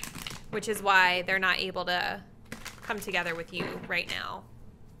life, which is why they're not able to come together with you right now.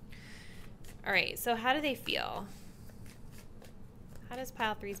 All right, so how do they feel? How does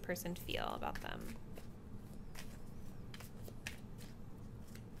pile 3's person feel about them?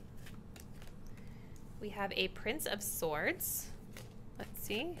 We have a Prince of Swords. Let's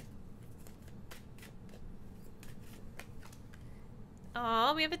see.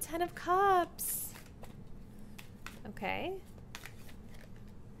 Oh, we have a 10 of Cups. Okay.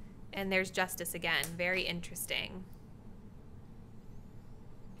 And there's Justice again. Very interesting.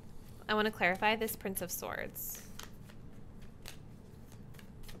 I want to clarify this Prince of Swords.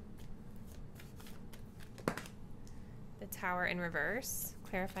 The Tower in reverse,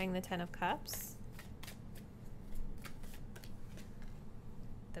 clarifying the Ten of Cups.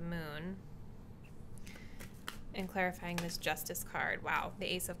 The Moon. And clarifying this Justice card. Wow,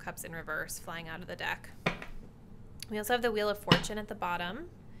 the Ace of Cups in reverse flying out of the deck. We also have the Wheel of Fortune at the bottom.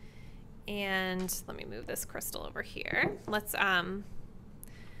 And let me move this crystal over here. Let's, I'm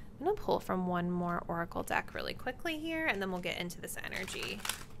going to pull from one more Oracle deck really quickly here, and then we'll get into this energy.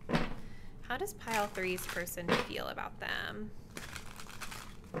 How does pile 3's person feel about them?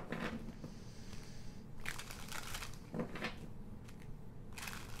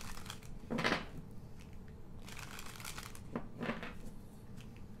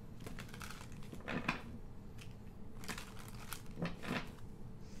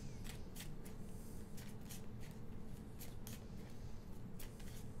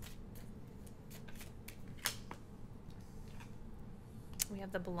 We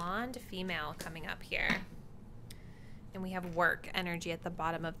have the blonde female coming up here. And we have work energy at the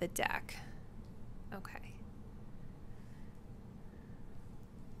bottom of the deck. Okay.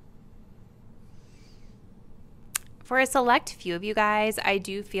 For a select few of you guys, I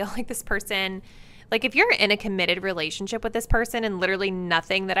do feel like this person, like if you're in a committed relationship with this person and literally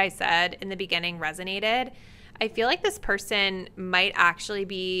nothing that I said in the beginning resonated, I feel like this person might actually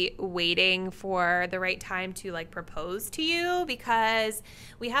be waiting for the right time to like propose to you, because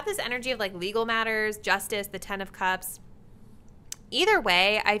we have this energy of like legal matters, justice, the Ten of Cups. Either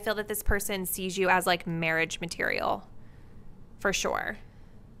way, I feel that this person sees you as like marriage material for sure.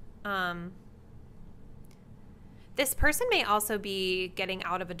 This person may also be getting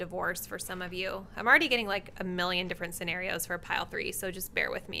out of a divorce for some of you. I'm already getting like a million different scenarios for pile 3, so just bear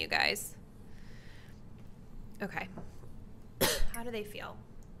with me, you guys. Okay. How do they feel?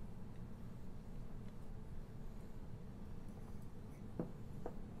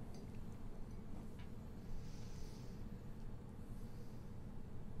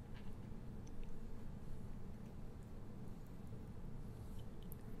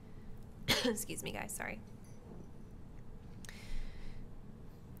 Excuse me, guys. Sorry.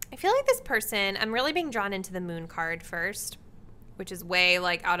 I feel like this person, I'm really being drawn into the Moon card first, which is way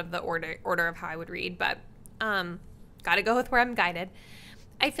like out of the order of how I would read, but gotta go with where I'm guided.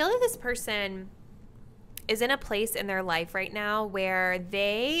 I feel that this person is in a place in their life right now where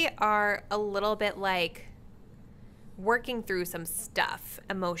they are a little bit like working through some stuff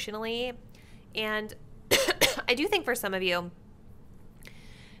emotionally. And I do think for some of you,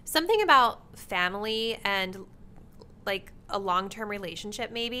 something about family and like a long-term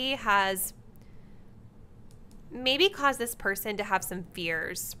relationship maybe has maybe caused this person to have some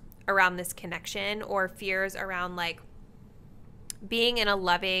fears around this connection, or fears around like being in a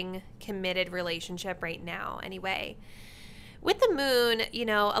loving, committed relationship right now anyway. With the Moon, you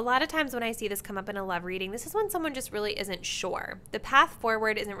know, a lot of times when I see this come up in a love reading, this is when someone just really isn't sure. The path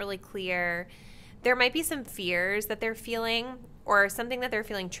forward isn't really clear. There might be some fears that they're feeling, or something that they're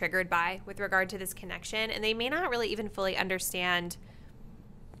feeling triggered by with regard to this connection, and they may not really even fully understand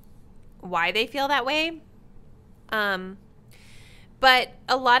why they feel that way. But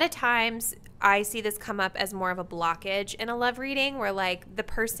a lot of times I see this come up as more of a blockage in a love reading, where like the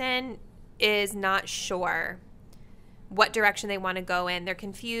person is not sure what direction they want to go in. They're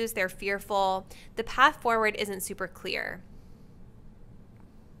confused, they're fearful. The path forward isn't super clear.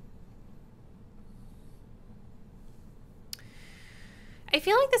 I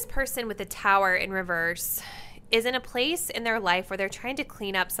feel like this person with the Tower in reverse is in a place in their life where they're trying to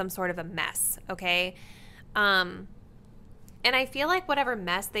clean up some sort of a mess, okay? And I feel like whatever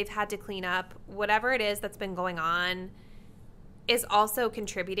mess they've had to clean up, whatever it is that's been going on, is also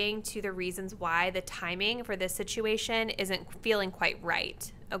contributing to the reasons why the timing for this situation isn't feeling quite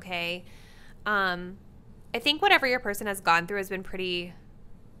right, okay? I think whatever your person has gone through has been pretty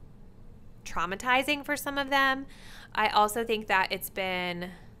traumatizing for some of them. I also think that it's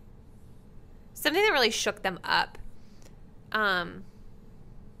been something that really shook them up.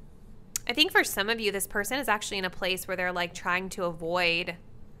 I think for some of you, this person is actually in a place where they're like trying to avoid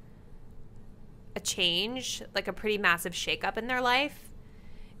a change, like a pretty massive shakeup in their life,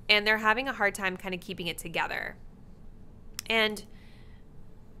 and they're having a hard time kind of keeping it together. And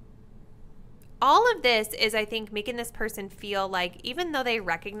all of this is, I think, making this person feel like, even though they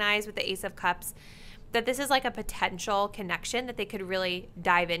recognize with the Ace of Cups that this is like a potential connection that they could really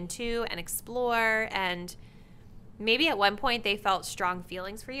dive into and explore, and maybe at one point they felt strong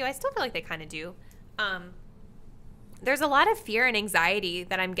feelings for you. I still feel like they kind of do. There's a lot of fear and anxiety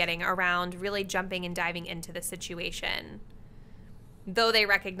that I'm getting around really jumping and diving into the situation. though they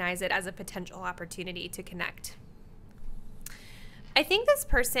recognize it as a potential opportunity to connect. I think this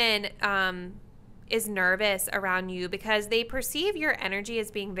person is nervous around you because they perceive your energy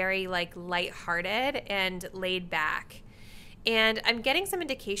as being very like lighthearted and laid back. And I'm getting some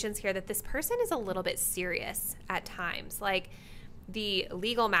indications here that this person is a little bit serious at times, like the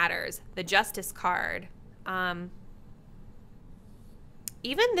legal matters, the justice card,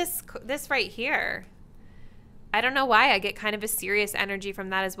 even this right here. I don't know why I get kind of a serious energy from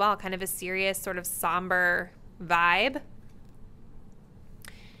that as well, kind of a serious sort of somber vibe.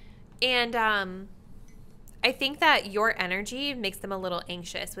 And I think that your energy makes them a little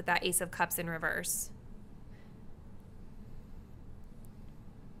anxious with that Ace of Cups in reverse.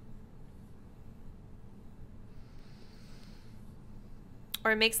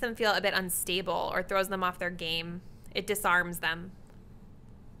 Or it makes them feel a bit unstable or throws them off their game. It disarms them.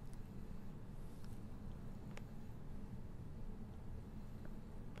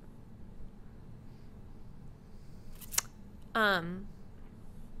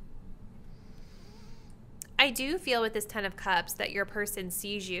 I do feel with this Ten of Cups that your person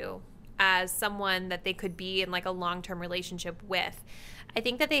sees you as someone that they could be in like a long-term relationship with. I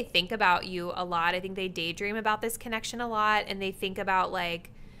think that they think about you a lot. I think they daydream about this connection a lot, and they think about like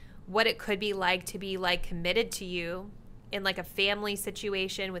what it could be like to be like committed to you in like a family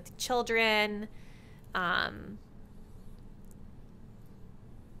situation with children.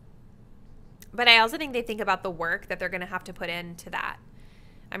 But I also think they think about the work that they're going to have to put into that.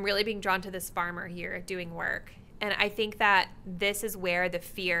 I'm really being drawn to this farmer here doing work. And I think that this is where the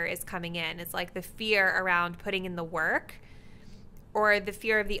fear is coming in. It's like the fear around putting in the work, or the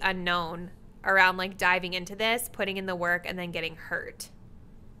fear of the unknown around like diving into this, putting in the work, and then getting hurt.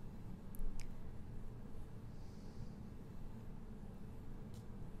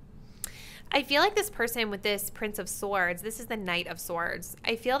 I feel like this person with this Prince of Swords, this is the Knight of Swords.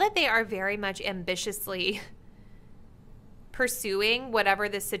 I feel that they are very much ambitiously pursuing whatever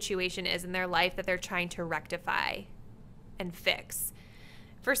this situation is in their life that they're trying to rectify and fix.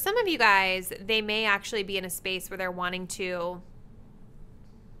 For some of you guys, they may actually be in a space where they're wanting to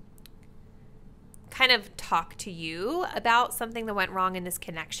kind of talk to you about something that went wrong in this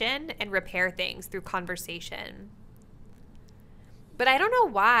connection and repair things through conversation. But I don't know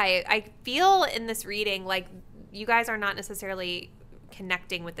why. I feel in this reading like you guys are not necessarily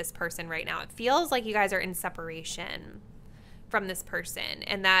connecting with this person right now. It feels like you guys are in separation from this person,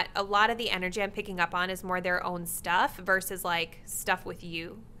 and that a lot of the energy I'm picking up on is more their own stuff versus like stuff with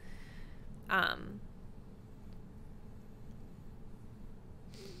you. I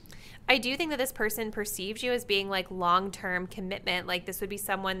do think that this person perceives you as being like long-term commitment. Like this would be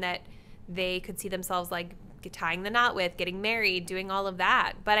someone that they could see themselves like tying the knot with, getting married, doing all of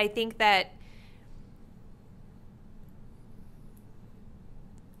that. But I think that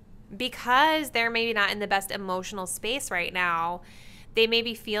because they're maybe not in the best emotional space right now, they may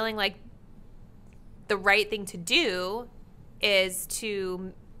be feeling like the right thing to do is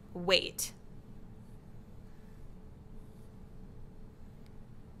to wait.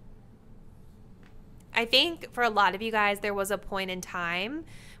 I think for a lot of you guys, there was a point in time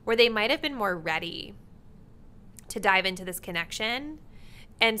where they might have been more ready to dive into this connection,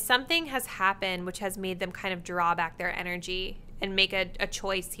 and something has happened which has made them kind of draw back their energy and make a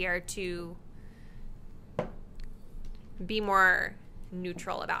choice here to be more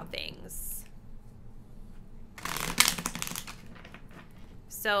neutral about things.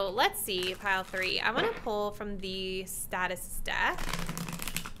 So let's see, pile 3. I want to pull from the status deck,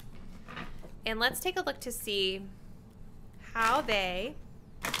 and let's take a look to see how they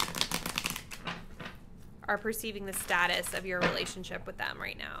are perceiving the status of your relationship with them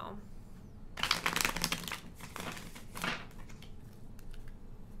right now.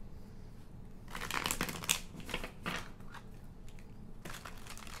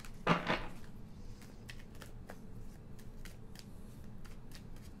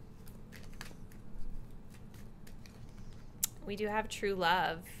 We do have true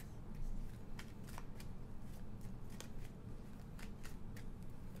love.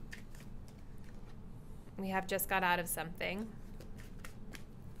 We have just got out of something.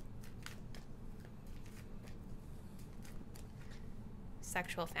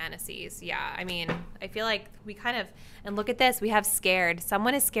 Sexual fantasies. Yeah, I mean, I feel like we kind of, and look at this, we have scared.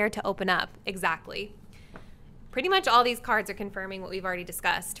 Someone is scared to open up. Exactly. Pretty much all these cards are confirming what we've already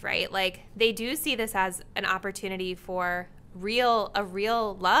discussed, right? Like they do see this as an opportunity for a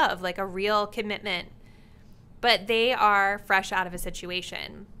real love, like a real commitment, but they are fresh out of a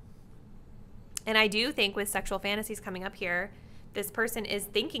situation. And I do think with sexual fantasies coming up here, this person is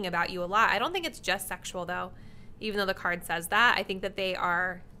thinking about you a lot. I don't think it's just sexual though. even though the card says that. I think that they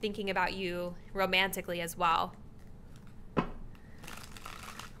are thinking about you romantically as well.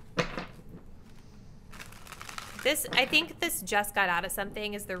 I think this just got out of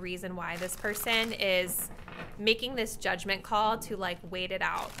something is the reason why this person is making this judgment call to like wait it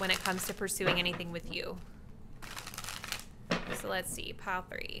out when it comes to pursuing anything with you. So let's see, pile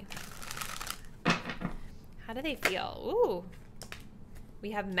 3. How do they feel? Ooh,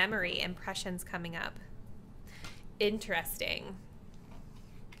 we have memory, impressions coming up. Interesting.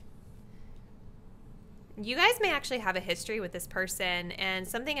 You guys may actually have a history with this person, and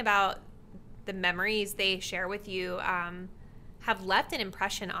something about the memories they share with you have left an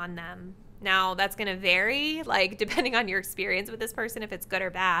impression on them. Now, that's going to vary, like, depending on your experience with this person, if it's good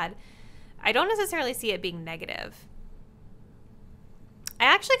or bad. I don't necessarily see it being negative. I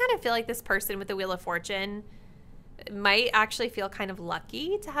actually kind of feel like this person with the Wheel of Fortune might actually feel kind of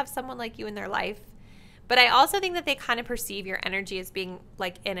lucky to have someone like you in their life. But I also think that they kind of perceive your energy as being,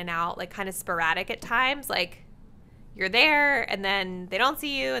 like, in and out, like, kind of sporadic at times. Like, you're there, and then they don't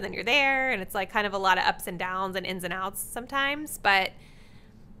see you, and then you're there, and it's, like, kind of a lot of ups and downs and ins and outs sometimes. But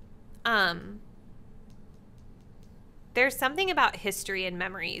there's something about history and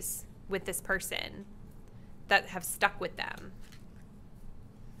memories with this person that have stuck with them.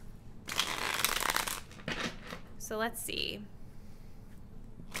 So let's see.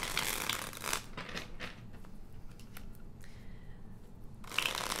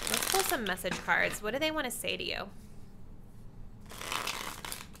 Let's pull some message cards. What do they want to say to you?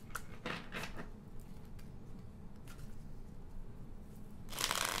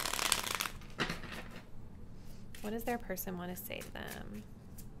 What does their person want to say to them?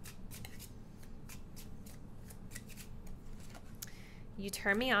 You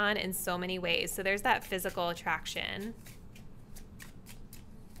turn me on in so many ways. So there's that physical attraction.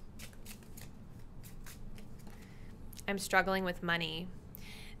 I'm struggling with money.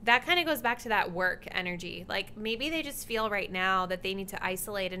 That kind of goes back to that work energy. Like maybe they just feel right now that they need to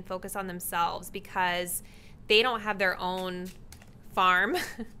isolate and focus on themselves because they don't have their own farm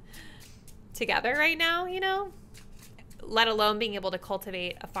together right now, you know, let alone being able to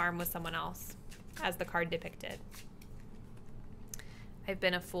cultivate a farm with someone else, as the card depicted. I've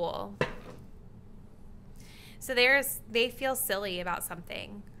been a fool. So they feel silly about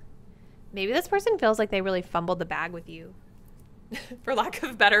something. Maybe this person feels like they really fumbled the bag with you. For lack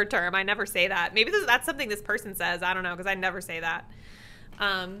of a better term. I never say that. Maybe that's something this person says. I don't know, because I never say that.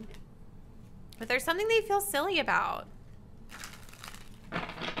 But there's something they feel silly about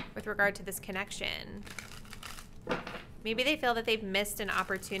with regard to this connection. Maybe they feel that they've missed an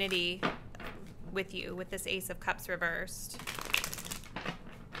opportunity with you with this Ace of Cups reversed.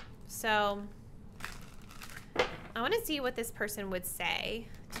 So I want to see what this person would say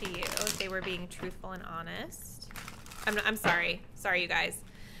to you if they were being truthful and honest. I'm sorry. Sorry, you guys.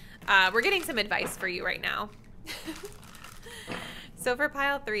 We're getting some advice for you right now. So for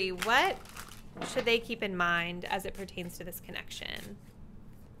pile 3, what should they keep in mind as it pertains to this connection?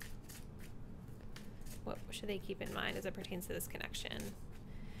 What should they keep in mind as it pertains to this connection?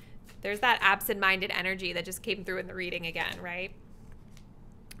 There's that absent-minded energy that just came through in the reading again, right?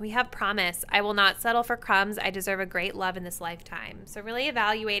 We have promise. I will not settle for crumbs. I deserve a great love in this lifetime. So really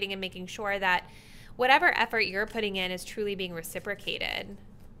evaluating and making sure that whatever effort you're putting in is truly being reciprocated.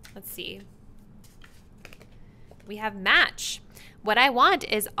 Let's see. We have match. What I want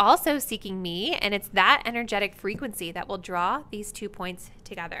is also seeking me, and it's that energetic frequency that will draw these 2 points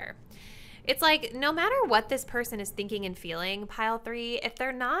together. It's like no matter what this person is thinking and feeling, pile 3, if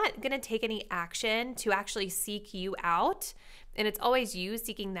they're not going to take any action to actually seek you out, and it's always you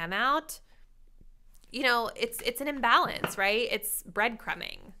seeking them out, you know, it's an imbalance, right? It's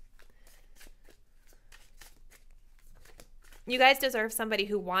breadcrumbing. You guys deserve somebody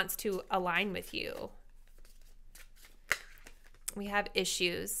who wants to align with you. We have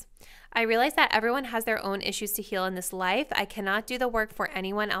issues. I realize that everyone has their own issues to heal in this life. I cannot do the work for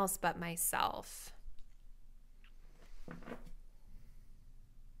anyone else but myself.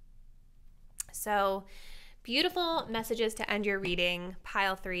 So beautiful messages to end your reading,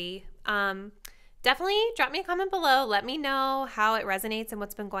 pile 3. Definitely drop me a comment below. Let me know how it resonates and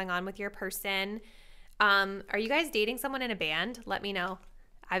what's been going on with your person. Are you guys dating someone in a band? Let me know.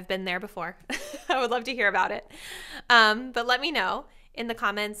 I've been there before. I would love to hear about it. But let me know in the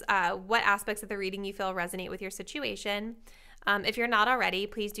comments what aspects of the reading you feel resonate with your situation. If you're not already,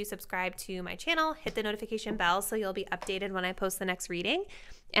 please do subscribe to my channel. Hit the notification bell so you'll be updated when I post the next reading.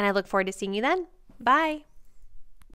 And I look forward to seeing you then. Bye.